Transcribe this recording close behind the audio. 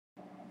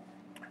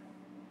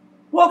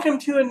Welcome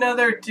to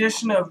another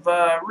edition of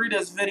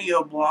Rita's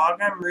video blog.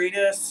 I'm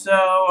Rita,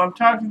 so I'm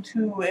talking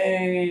to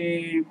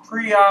a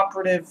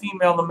pre-operative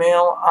female to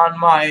male on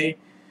my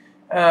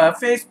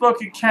Facebook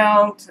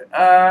account.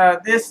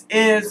 This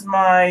is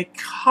my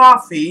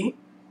coffee.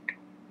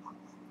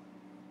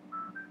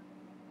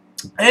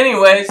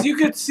 Anyways, you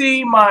could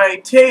see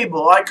my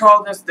table. I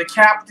call this the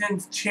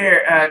captain's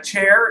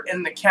chair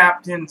in the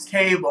captain's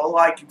table,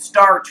 like in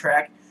Star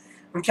Trek.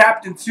 When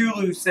Captain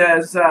Sulu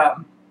says,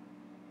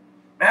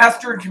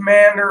 Master and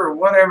Commander or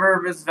whatever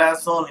of his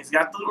vessel, and he's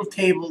got the little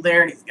table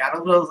there, and he's got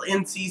a little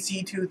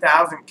NCC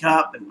 2000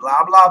 cup, and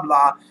blah, blah,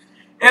 blah.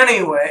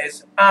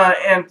 Anyways,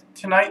 and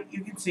tonight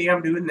you can see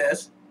I'm doing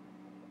this.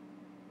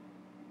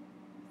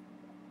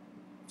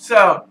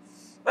 So,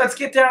 let's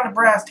get down to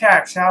brass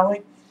tacks, shall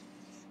we?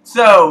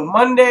 So,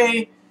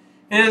 Monday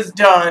is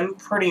done,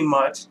 pretty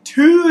much.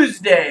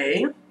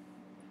 Tuesday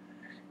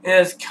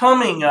is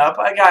coming up.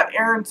 I got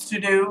errands to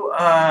do.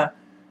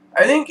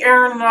 I think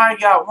Aaron and I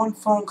got one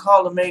phone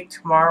call to make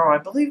tomorrow. I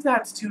believe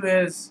that's to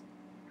his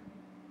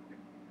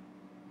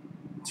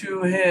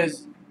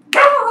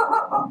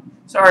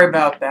sorry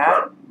about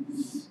that,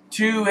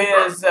 to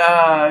his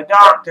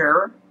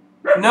doctor.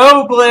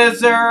 No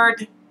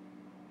blizzard.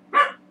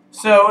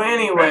 So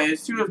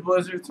anyways, to his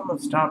blizzard, someone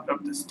stomped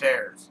up the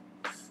stairs.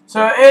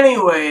 So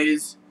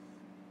anyways,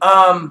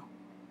 so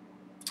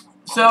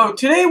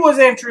today was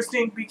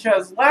interesting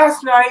because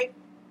last night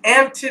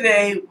and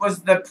today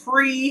was the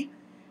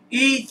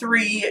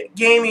E3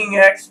 Gaming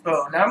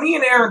Expo. Now, me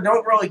and Aaron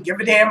don't really give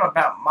a damn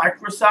about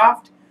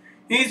Microsoft.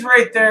 He's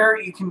right there.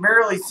 You can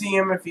barely see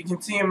him. If you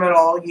can see him at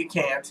all, you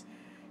can't.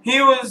 He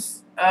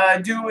was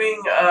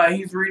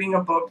he's reading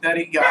a book that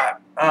he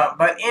got.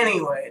 But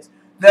anyways,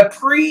 the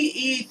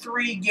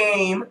pre-E3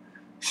 game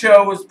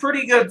show was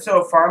pretty good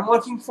so far. I'm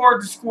looking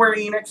forward to Square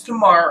Enix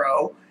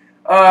tomorrow.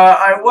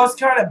 I was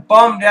kind of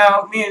bummed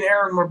out. Me and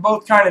Aaron were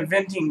both kind of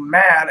venting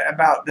mad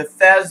about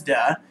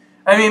Bethesda.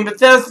 I mean,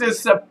 Bethesda's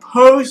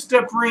supposed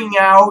to bring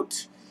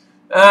out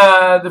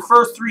the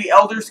first 3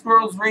 Elder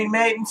Scrolls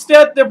remade.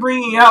 Instead, they're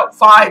bringing out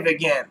 5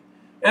 again.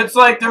 It's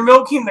like they're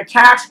milking the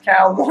cash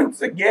cow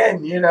once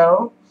again, you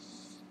know?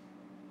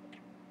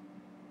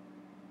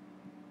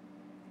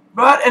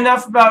 But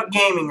enough about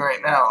gaming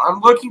right now. I'm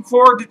looking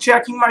forward to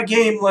checking my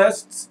game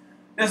lists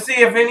to see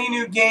if any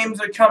new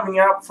games are coming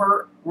out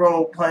for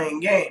role-playing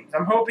games.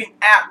 I'm hoping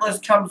Atlas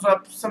comes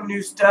up with some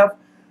new stuff.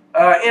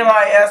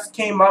 NIS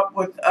came up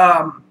with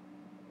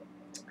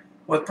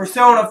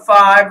Persona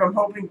 5. I'm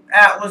hoping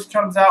Atlas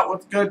comes out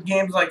with good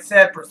games like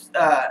said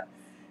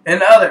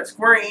and others.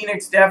 Square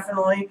Enix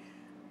definitely.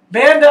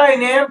 Bandai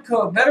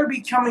Namco better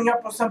be coming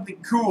up with something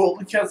cool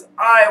because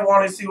I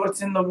want to see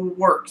what's in the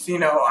works. You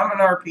know, I'm an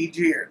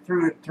RPGer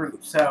through and through.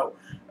 So,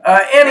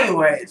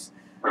 anyways,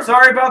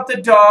 sorry about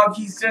the dog.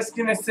 He's just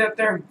going to sit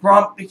there and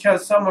grump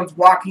because someone's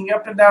walking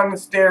up and down the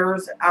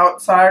stairs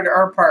outside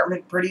our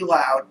apartment pretty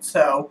loud.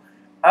 So,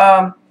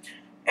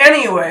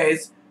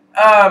 anyways,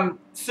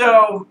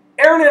 so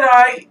Aaron and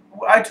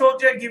I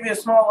told you I'd give you a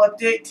small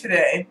update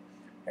today.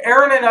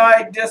 Aaron and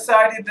I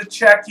decided to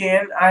check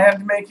in. I had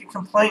to make a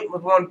complaint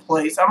with one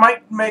place. I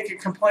might make a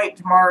complaint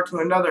tomorrow to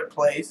another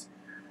place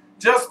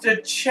just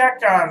to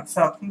check on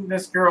something.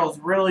 This girl's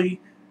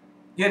really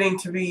getting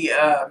to be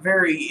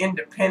very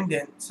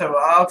independent, so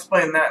I'll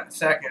explain that in a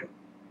second.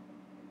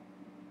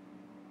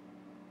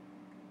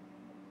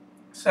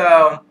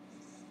 So,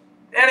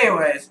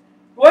 anyways,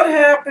 what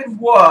happened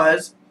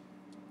was,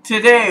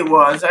 today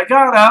was, I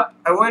got up,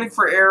 I waited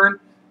for Aaron,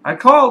 I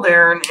called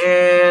Aaron,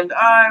 and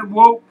I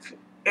woke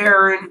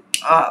Aaron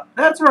up.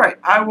 That's right,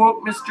 I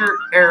woke Mr.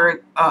 Aaron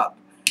up.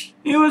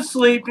 He was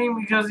sleeping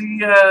because he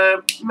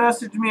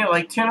messaged me at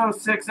like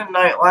 10:06 at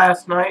night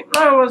last night, and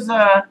I was,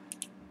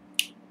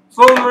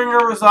 phone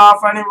ringer was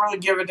off. I didn't really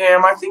give a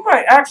damn. I think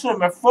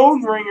my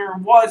phone ringer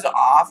was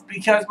off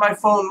because my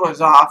phone was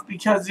off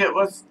because it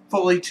was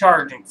fully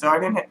charging, so I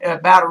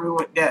didn't, battery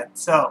went dead.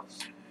 So,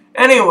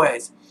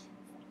 anyways,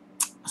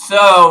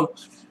 so,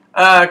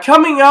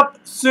 coming up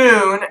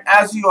soon,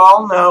 as you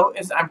all know,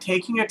 is I'm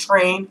taking a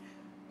train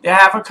to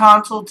have a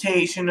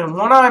consultation, and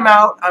when I'm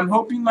out, I'm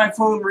hoping my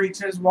phone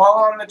reaches while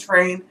on the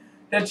train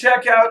to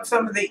check out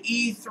some of the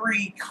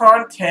E3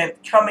 content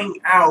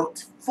coming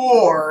out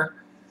for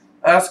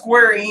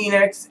Square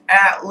Enix,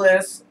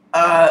 Atlas,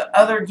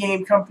 other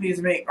game companies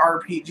that make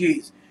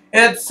RPGs.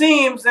 It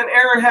seems, and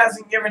Aaron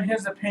hasn't given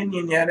his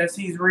opinion yet as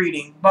he's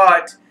reading,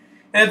 but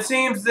it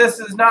seems this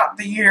is not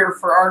the year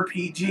for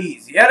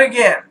RPGs yet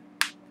again.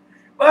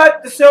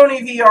 But the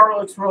Sony VR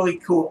looks really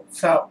cool,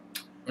 so.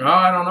 Oh,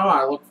 I don't know.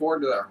 I look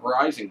forward to that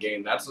Horizon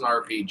game. That's an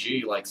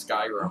RPG like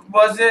Skyrim.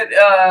 Was it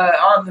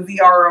on the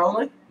VR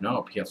only?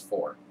 No,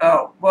 PS4.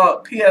 Oh,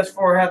 well,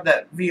 PS4 had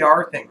that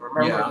VR thing,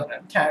 remember? Yeah.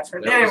 That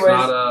attachment. It was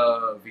not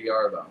a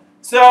VR, though.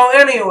 So,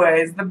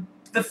 anyways,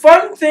 the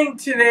fun thing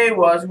today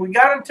was we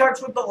got in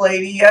touch with the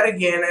lady yet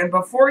again, and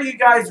before you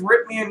guys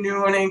rip me a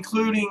new one,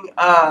 including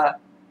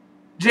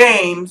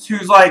James,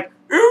 who's like,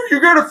 ooh, you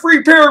got a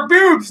free pair of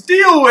boobs,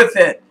 deal with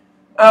it.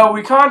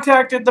 We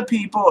contacted the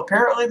people.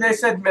 Apparently they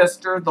said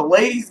Mister. The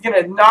lady's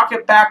going to knock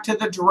it back to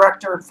the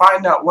director and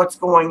find out what's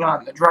going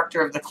on, the director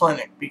of the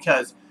clinic,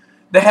 because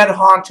the head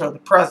honcho, the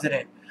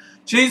president,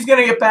 she's going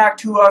to get back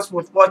to us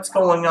with what's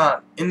going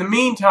on. In the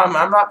meantime,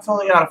 I'm not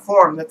filling out a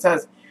form that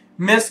says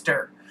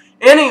Mister.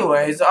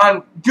 Anyways,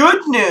 on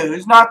good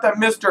news, not that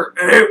Mr.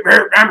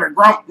 I'm a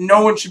grump,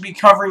 no one should be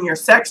covering your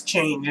sex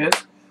changes.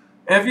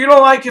 And if you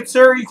don't like it,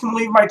 sir, you can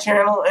leave my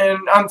channel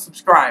and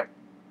unsubscribe.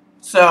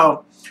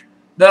 So,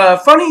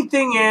 the funny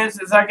thing is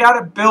I got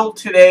a bill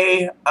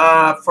today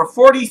for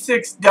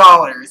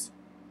 $46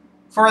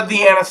 for the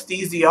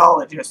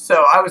anesthesiologist.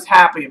 So I was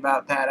happy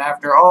about that.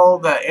 After all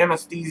the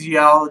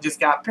anesthesiologist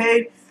got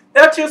paid,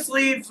 that just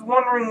leaves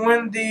wondering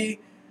when the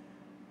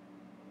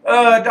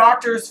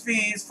doctor's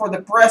fees for the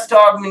breast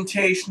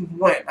augmentation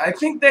went. I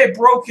think they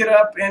broke it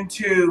up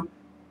into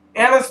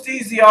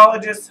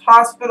anesthesiologist,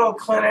 hospital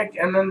clinic,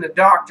 and then the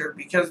doctor,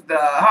 because the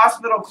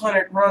hospital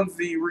clinic runs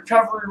the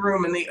recovery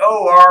room and the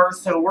OR,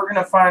 so we're going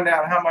to find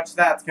out how much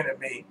that's going to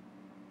be.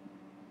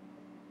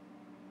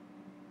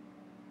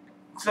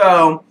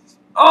 So,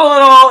 all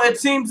in all, it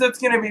seems it's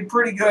going to be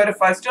pretty good.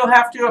 If I still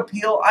have to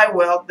appeal, I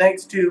will,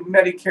 thanks to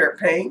Medicare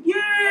paying.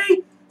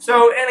 Yay!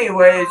 So,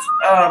 anyways,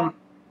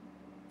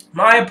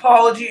 my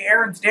apology,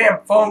 Aaron's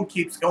damn phone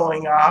keeps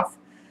going off.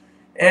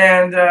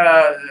 And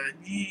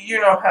you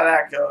know how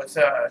that goes,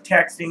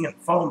 texting and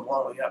phone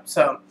blowing up.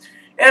 So,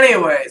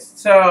 anyways,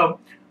 so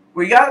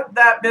we got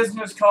that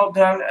business call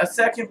done, a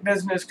second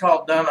business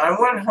call done. I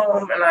went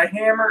home and I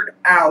hammered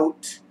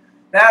out.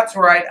 That's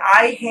right,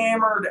 I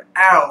hammered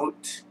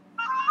out.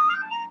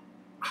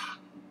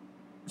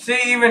 See,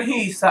 even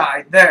he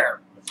sighed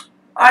there.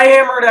 I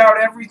hammered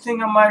out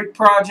everything on my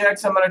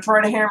projects. I'm going to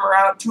try to hammer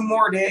out 2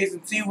 more days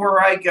and see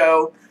where I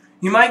go.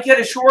 You might get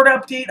a short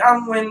update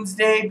on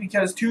Wednesday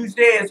because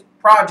Tuesday is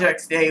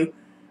Projects Day.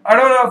 I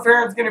don't know if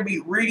Aaron's going to be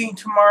reading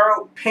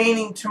tomorrow,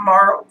 painting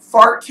tomorrow,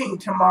 farting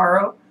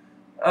tomorrow,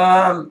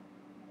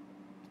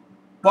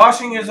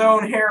 washing his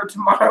own hair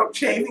tomorrow,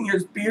 shaving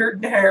his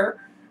beard and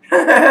hair.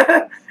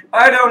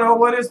 I don't know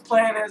what his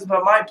plan is,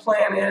 but my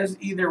plan is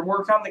either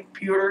work on the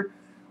computer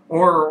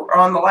or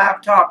on the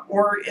laptop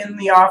or in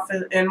the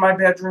office, in my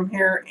bedroom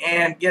here,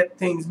 and get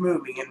things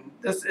moving. And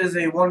this is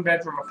a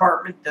 1-bedroom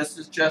apartment. This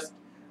is just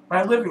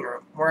my living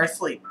room where I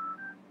sleep.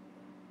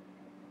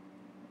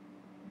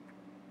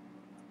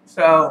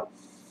 So,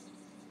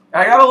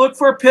 I gotta look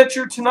for a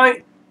picture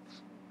tonight.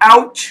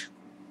 Ouch.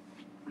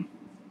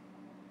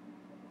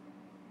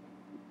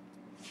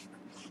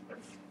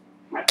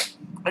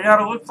 I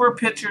gotta look for a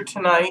picture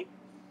tonight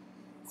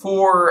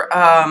for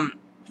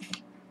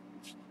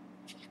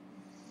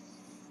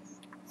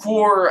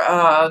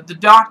the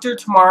doctor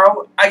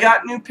tomorrow. I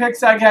got new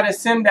pics I gotta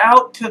send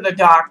out to the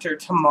doctor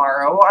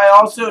tomorrow. I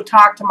also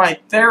talked to my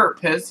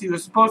therapist. He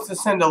was supposed to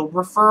send a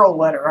referral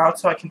letter out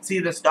so I can see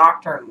this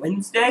doctor on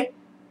Wednesday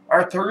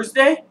or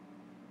Thursday.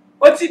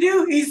 What's he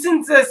do? He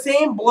sends the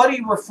same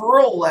bloody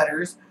referral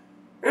letters.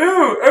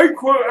 Ooh,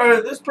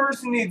 this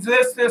person needs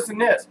this, this, and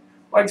this.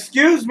 Like,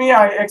 excuse me,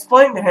 I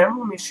explained to him.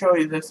 Let me show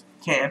you this if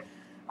you can.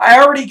 I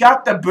already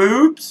got the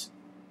boobs.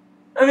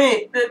 I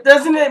mean,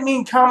 doesn't it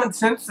mean common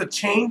sense to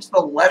change the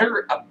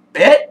letter a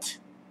bit?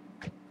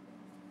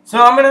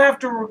 So I'm going to have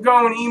to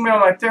go and email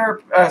my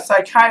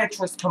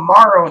psychiatrist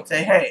tomorrow and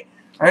say, hey,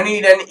 I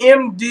need an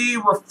MD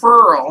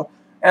referral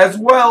as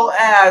well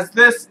as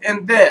this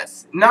and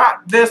this.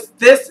 Not this,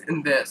 this,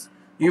 and this.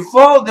 You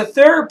follow the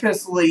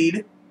therapist's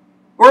lead,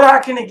 we're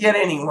not going to get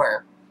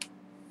anywhere.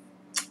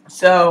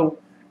 So,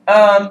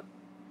 but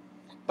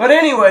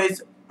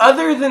anyways,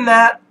 other than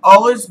that,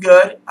 all is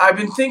good. I've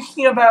been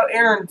thinking about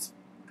Aaron's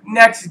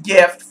next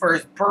gift for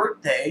his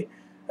birthday.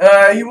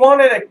 He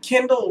wanted a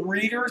Kindle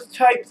Reader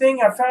type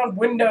thing. I found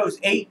Windows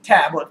 8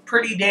 tablet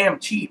pretty damn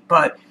cheap,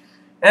 but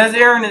as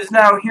Aaron is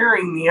now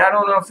hearing me, I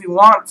don't know if he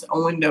wants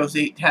a Windows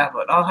 8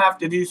 tablet. I'll have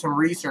to do some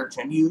research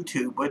on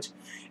YouTube, which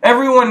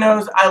everyone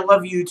knows I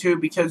love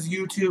YouTube because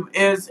YouTube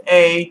is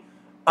a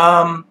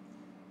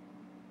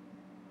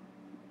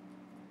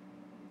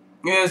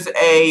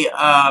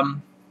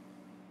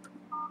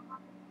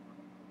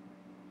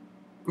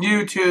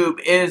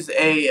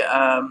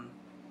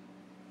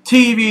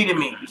TV to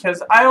me,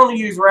 because I only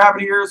use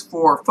rabbit ears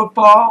for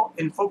football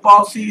in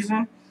football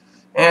season,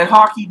 and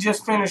hockey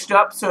just finished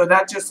up, so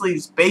that just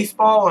leaves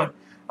baseball, and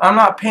I'm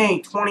not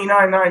paying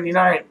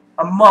 $29.99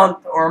 a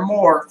month or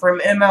more from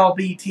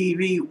MLB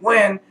TV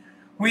when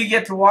we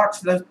get to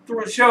watch the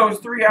shows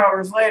 3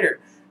 hours later.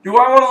 Do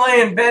I want to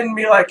lay in bed and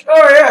be like,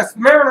 oh yes, the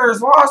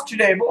Mariners lost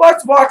today, but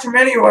let's watch them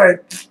anyway?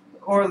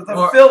 Or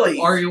the Phillies.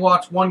 Or you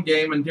watch one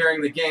game, and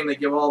during the game they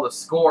give all the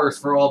scores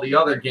for all the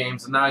other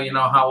games, and now you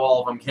know how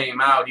all of them came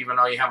out, even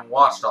though you haven't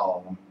watched all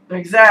of them.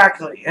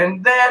 Exactly.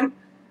 And then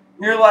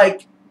you're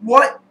like,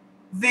 what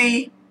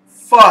the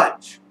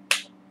fudge?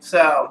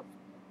 So,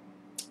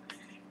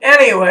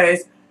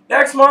 anyways,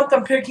 next month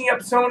I'm picking up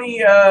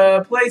Sony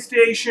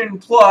PlayStation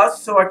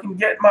Plus so I can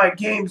get my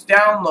games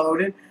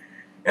downloaded.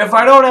 If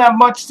I don't have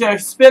much to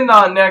spend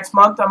on next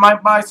month, I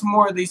might buy some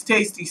more of these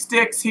tasty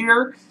sticks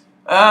here.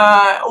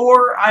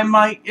 Or I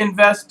might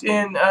invest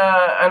in, and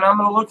I'm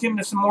going to look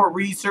into some more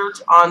research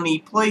on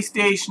the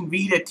PlayStation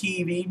Vita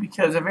TV,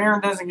 because if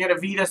Aaron doesn't get a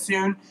Vita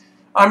soon,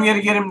 I'm going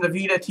to get him the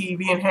Vita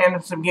TV and hand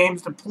him some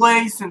games to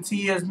play, since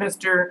he is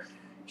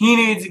he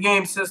needs a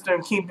game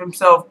system to keep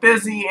himself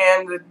busy,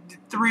 and the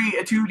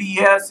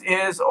 2DS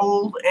is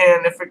old,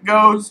 and if it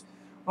goes,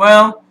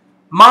 well,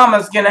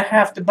 Mama's going to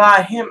have to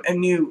buy him a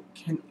new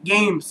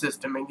game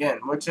system again,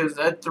 which is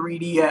a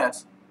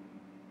 3DS.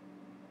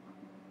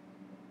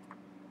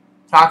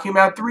 Talking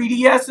about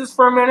 3DSs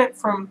for a minute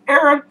from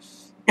Aaron,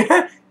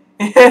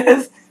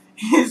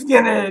 he's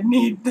going to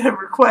need the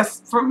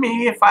request from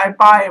me if I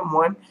buy him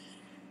one,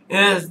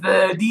 is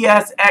the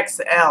DS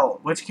XL,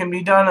 which can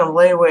be done in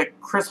layaway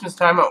at Christmas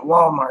time at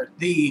Walmart.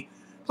 The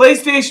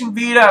PlayStation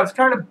Vita, I was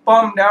kind of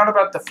bummed out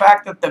about the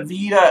fact that the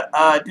Vita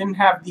didn't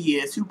have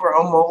the Super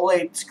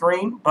AMOLED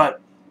screen,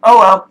 but oh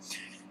well.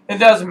 It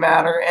doesn't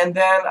matter. And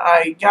then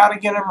I gotta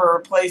get him a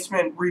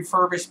replacement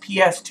refurbished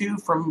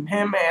PS2 from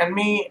him and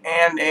me,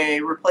 and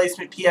a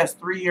replacement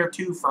PS3 or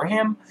 2 for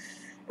him.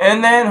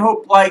 And then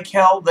hope like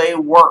hell they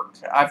work.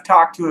 I've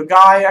talked to a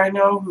guy I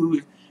know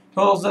who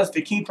tells us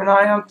to keep an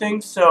eye on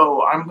things,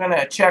 so I'm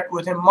gonna check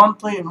with him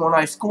monthly, and when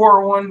I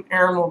score one,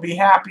 Aaron will be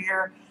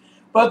happier.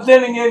 But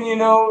then again,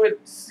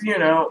 it's,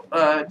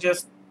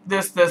 just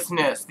this, and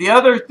this. The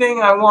other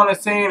thing I want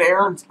to say, and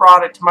Aaron's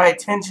brought it to my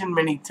attention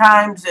many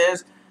times,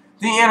 is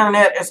the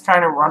internet is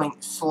kind of running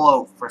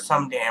slow for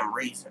some damn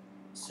reason.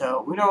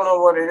 So we don't know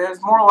what it is.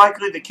 More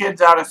likely the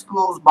kids out of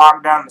school has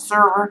bogged down the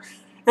server,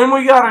 and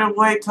we gotta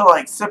wait till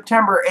like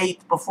September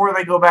 8th before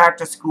they go back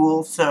to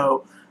school.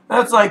 So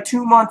that's like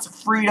 2 months of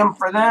freedom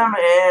for them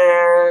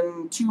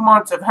and 2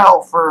 months of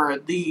hell for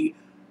the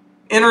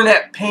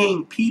internet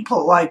paying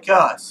people like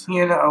us,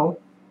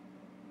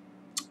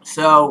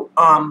 So,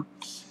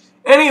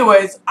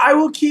 anyways, I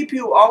will keep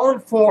you all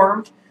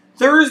informed.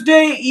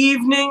 Thursday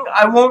evening,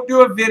 I won't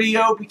do a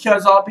video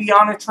because I'll be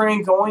on a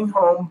train going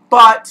home,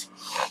 but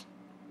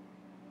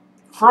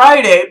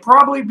Friday,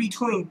 probably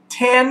between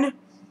 10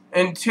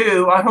 and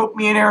 2, I hope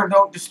me and Aaron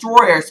don't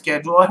destroy our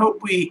schedule. I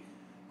hope we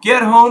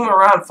get home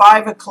around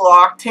 5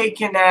 o'clock,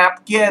 take a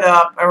nap, get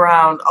up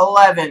around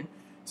 11,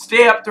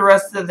 stay up the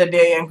rest of the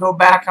day, and go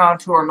back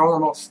onto our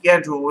normal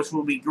schedule, which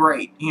will be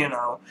great,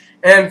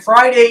 And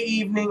Friday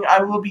evening,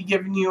 I will be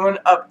giving you an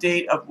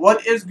update of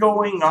what is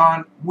going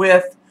on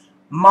with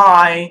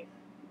my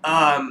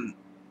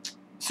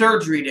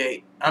surgery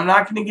date. I'm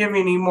not going to give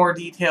any more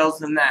details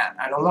than that.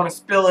 I don't want to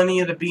spill any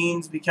of the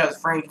beans because,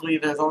 frankly,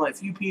 there's only a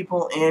few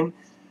people in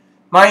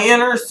my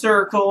inner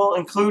circle,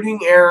 including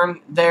Aaron,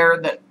 there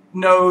that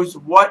knows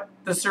what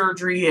the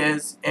surgery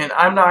is, and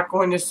I'm not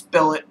going to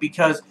spill it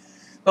because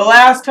the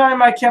last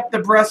time I kept the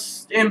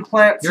breast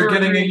implant surgery...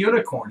 You're getting a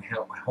unicorn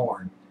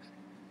horn.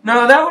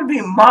 No, that would be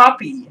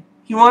Moppy.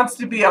 He wants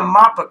to be a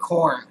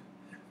Moppicorn.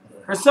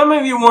 For some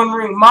of you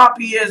wondering,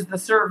 Moppy is the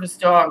service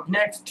dog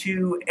next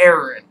to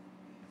Aaron.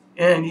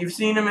 And you've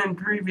seen him in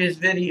previous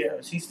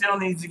videos. He still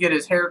needs to get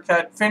his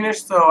haircut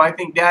finished, so I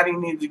think Daddy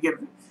needs to give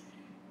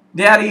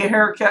Daddy a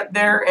haircut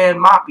there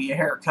and Moppy a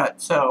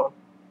haircut, so...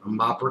 A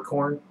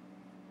Moppicorn?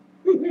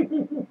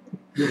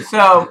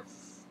 So,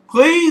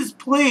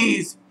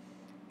 please,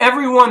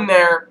 everyone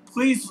there,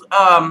 please,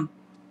 like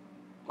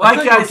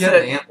I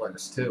said...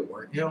 antlers, too,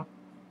 weren't you?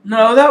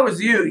 No, that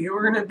was you. You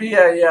were going to be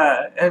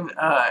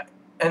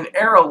an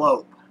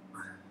airlope.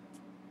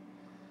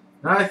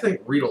 I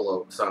think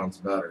Reedalope sounds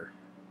better.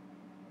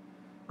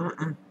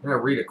 Mm-mm. Yeah,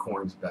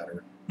 Reedicorn's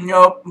better.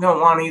 Nope,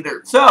 don't want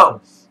either. So,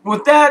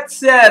 with that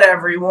said,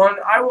 everyone,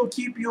 I will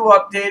keep you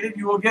updated.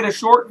 You will get a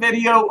short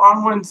video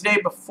on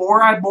Wednesday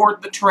before I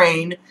board the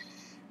train,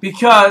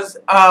 because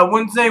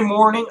Wednesday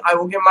morning I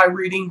will get my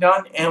reading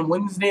done, and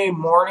Wednesday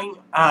morning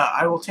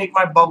I will take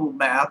my bubble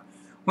bath.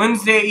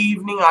 Wednesday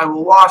evening I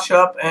will wash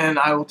up, and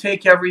I will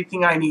take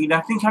everything I need.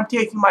 I think I'm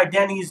taking my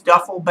Denny's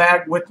duffel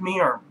bag with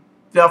me, or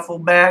duffel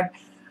bag.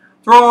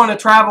 Throw in a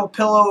travel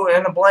pillow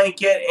and a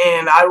blanket,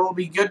 and I will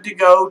be good to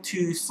go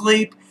to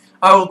sleep.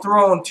 I will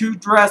throw in 2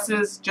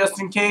 dresses just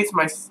in case.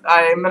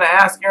 I'm going to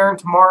ask Aaron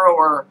tomorrow,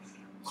 or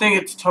I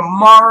think it's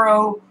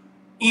tomorrow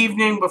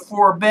evening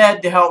before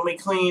bed, to help me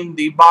clean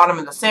the bottom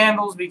of the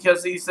sandals,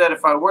 because he said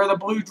if I wear the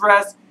blue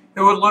dress,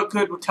 it would look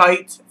good with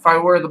tights. If I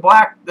wear the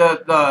black,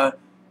 the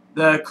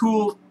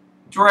cool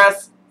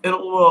dress, it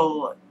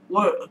will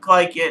look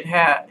like it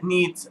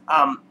needs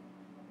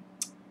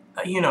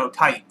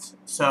tights.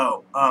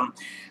 So,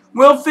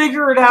 we'll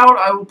figure it out.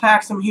 I will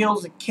pack some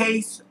heels in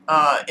case,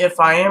 if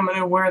I am going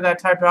to wear that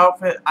type of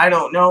outfit. I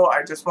don't know.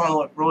 I just want to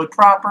look really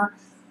proper.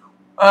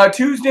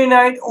 Tuesday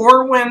night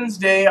or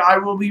Wednesday, I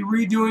will be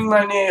redoing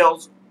my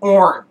nails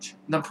orange.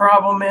 The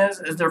problem is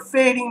they're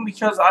fading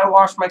because I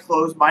wash my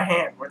clothes by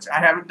hand, which I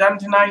haven't done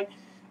tonight.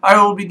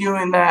 I will be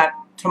doing that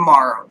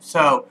tomorrow.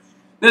 So,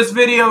 this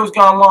video has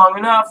gone long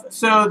enough,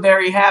 so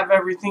there you have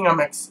everything.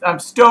 I'm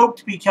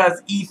stoked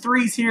because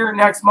E3's here.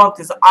 Next month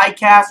is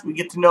iCast. We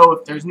get to know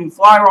if there's new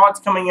fly rods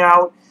coming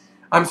out.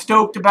 I'm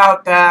stoked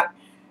about that.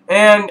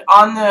 And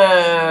on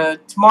the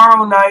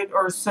tomorrow night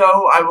or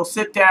so, I will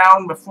sit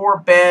down before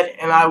bed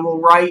and I will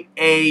write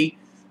a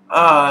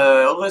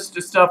list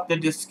of stuff to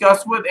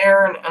discuss with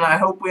Aaron, and I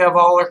hope we have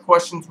all our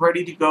questions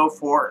ready to go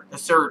for the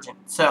surgeon.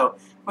 So,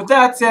 with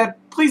that said,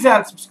 please add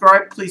and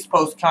subscribe. Please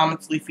post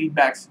comments, leave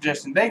feedback,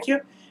 suggestions. Thank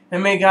you,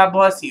 and may God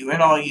bless you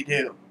in all you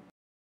do.